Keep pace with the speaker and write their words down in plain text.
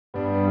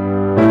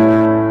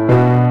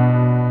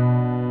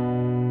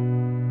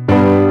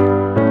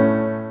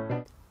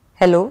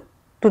Hello,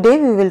 today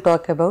we will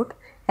talk about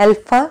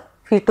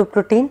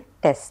alpha-fetoprotein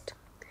test.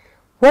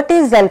 What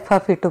is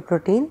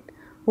alpha-fetoprotein?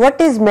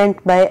 What is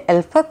meant by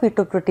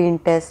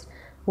alpha-fetoprotein test?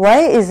 Why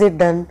is it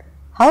done?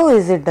 How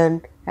is it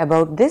done?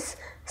 About this,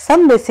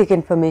 some basic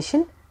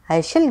information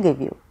I shall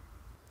give you.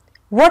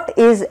 What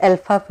is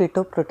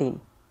alpha-fetoprotein?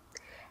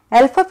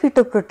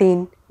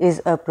 Alpha-fetoprotein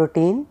is a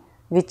protein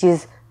which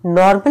is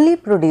normally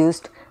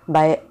produced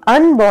by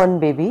unborn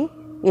baby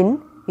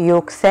in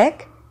yolk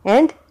sac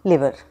and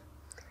liver.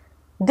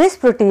 This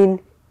protein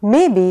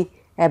may be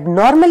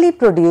abnormally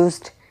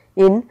produced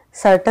in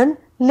certain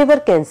liver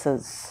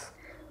cancers.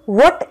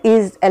 What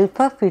is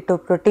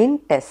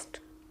alpha-fetoprotein test?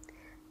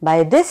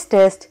 By this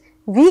test,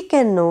 we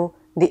can know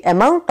the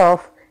amount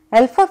of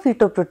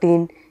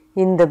alpha-fetoprotein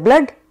in the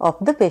blood of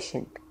the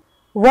patient.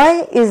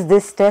 Why is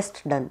this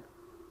test done?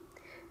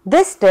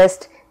 This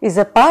test is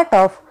a part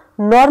of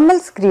normal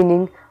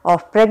screening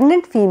of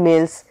pregnant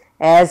females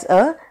as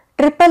a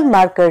triple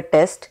marker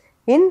test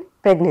in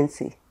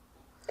pregnancy.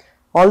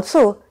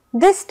 Also,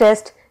 this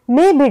test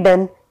may be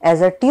done as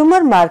a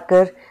tumor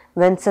marker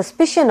when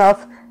suspicion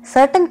of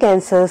certain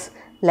cancers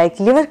like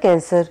liver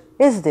cancer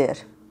is there.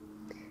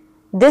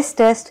 This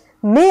test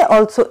may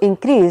also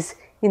increase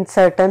in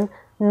certain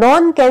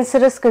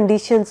non-cancerous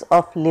conditions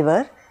of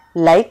liver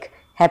like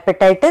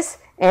hepatitis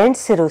and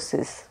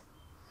cirrhosis.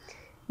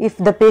 If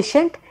the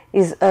patient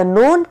is a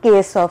known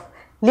case of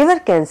liver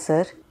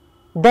cancer,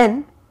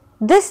 then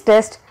this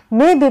test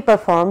may be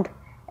performed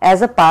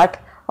as a part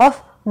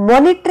of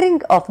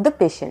monitoring of the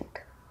patient.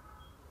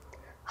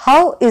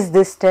 How is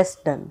this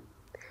test done?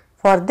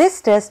 For this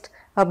test,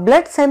 a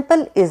blood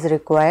sample is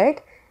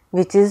required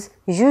which is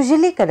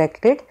usually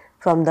collected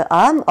from the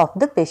arm of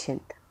the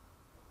patient.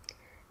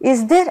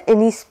 Is there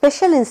any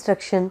special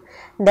instruction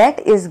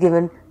that is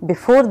given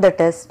before the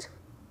test?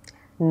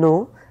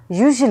 No,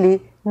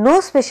 usually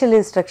no special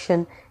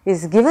instruction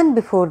is given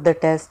before the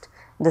test.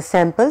 The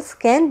samples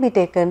can be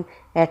taken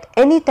at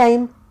any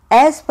time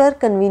as per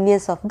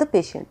convenience of the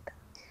patient.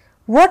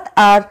 What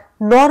are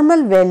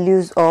normal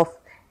values of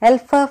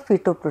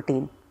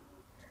alpha-fetoprotein?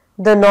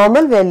 The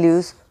normal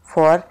values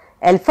for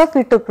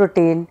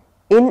alpha-fetoprotein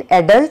in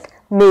adult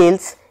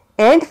males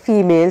and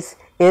females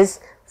is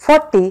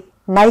 40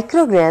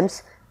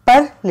 micrograms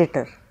per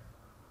liter.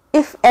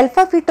 If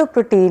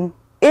alpha-fetoprotein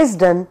is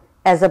done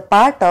as a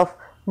part of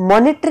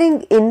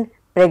monitoring in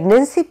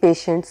pregnancy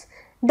patients,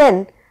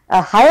 then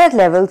a higher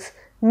levels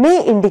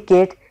may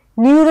indicate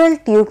neural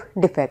tube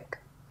defect.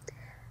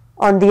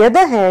 On the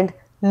other hand,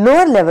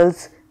 lower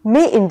levels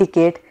may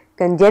indicate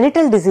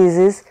congenital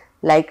diseases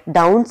like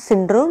Down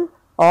syndrome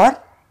or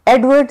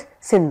Edwards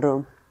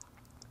syndrome.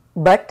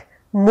 But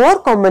more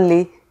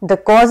commonly, the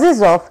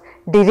causes of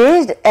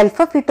deranged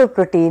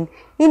alpha-fetoprotein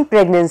in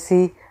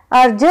pregnancy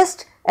are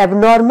just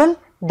abnormal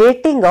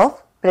dating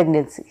of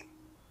pregnancy.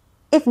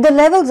 If the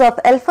levels of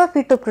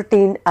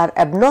alpha-fetoprotein are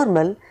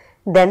abnormal,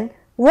 then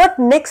what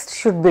next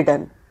should be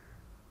done?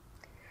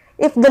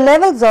 If the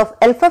levels of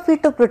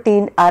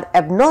alpha-fetoprotein are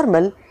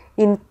abnormal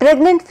in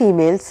pregnant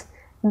females,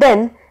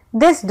 then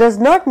this does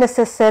not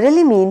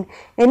necessarily mean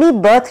any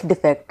birth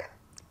defect.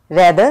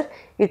 Rather,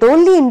 it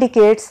only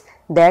indicates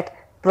that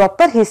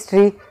proper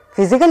history,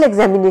 physical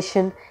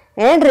examination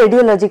and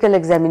radiological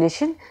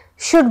examination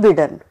should be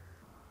done.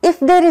 If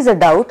there is a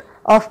doubt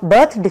of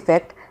birth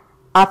defect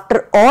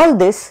after all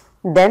this,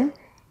 then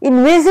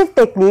invasive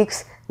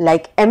techniques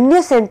like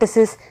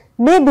amniocentesis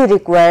may be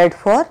required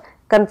for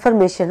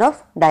confirmation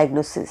of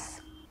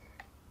diagnosis.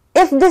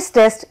 If this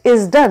test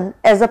is done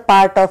as a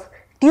part of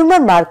tumor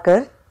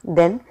marker,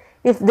 then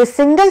if the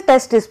single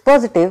test is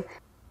positive,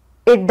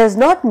 it does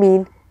not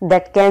mean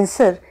that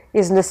cancer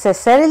is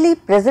necessarily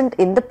present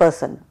in the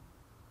person.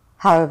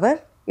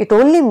 However, it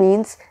only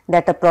means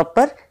that a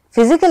proper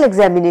physical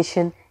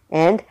examination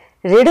and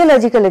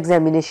radiological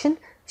examination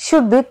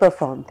should be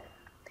performed.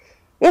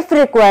 If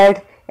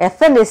required,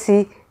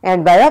 FNAC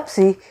and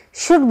biopsy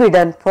should be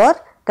done for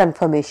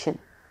confirmation.